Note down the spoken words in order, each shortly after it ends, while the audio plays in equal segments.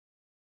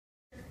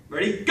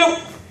Ready? Go!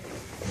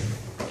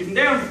 Keep him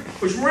down.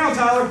 Push him around,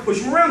 Tyler.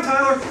 Push him around,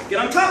 Tyler. Get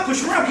on top.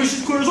 Push him around.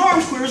 Clear his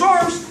arms. Clear his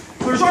arms.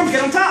 Clear his arms.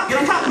 Get on top. Get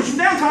on top. Push him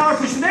down, Tyler.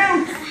 Push him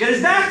down. Get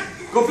his back.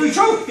 Go for the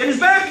choke. Get his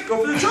back.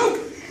 Go for the choke.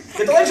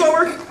 Get the legs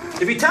over.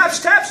 If he taps,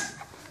 taps.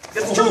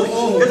 Get the choke.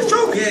 Get the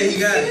choke. Yeah, you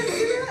got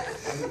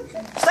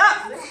it.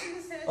 Stop.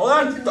 Hold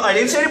on. I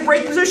didn't say to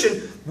break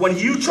position. When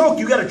you choke,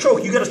 you got to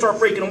choke. You got to start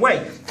breaking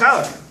away.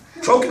 Tyler,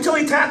 choke until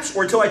he taps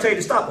or until I tell you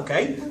to stop,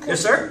 okay?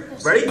 Yes, sir?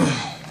 Ready?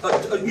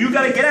 You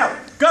got to get out.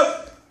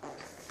 Go.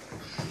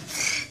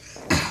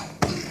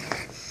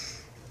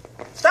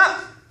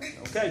 Stop.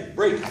 Okay,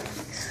 break.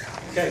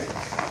 Okay.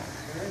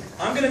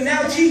 I'm going to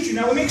now teach you.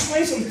 Now let me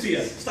explain something to you.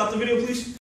 Stop the video, please.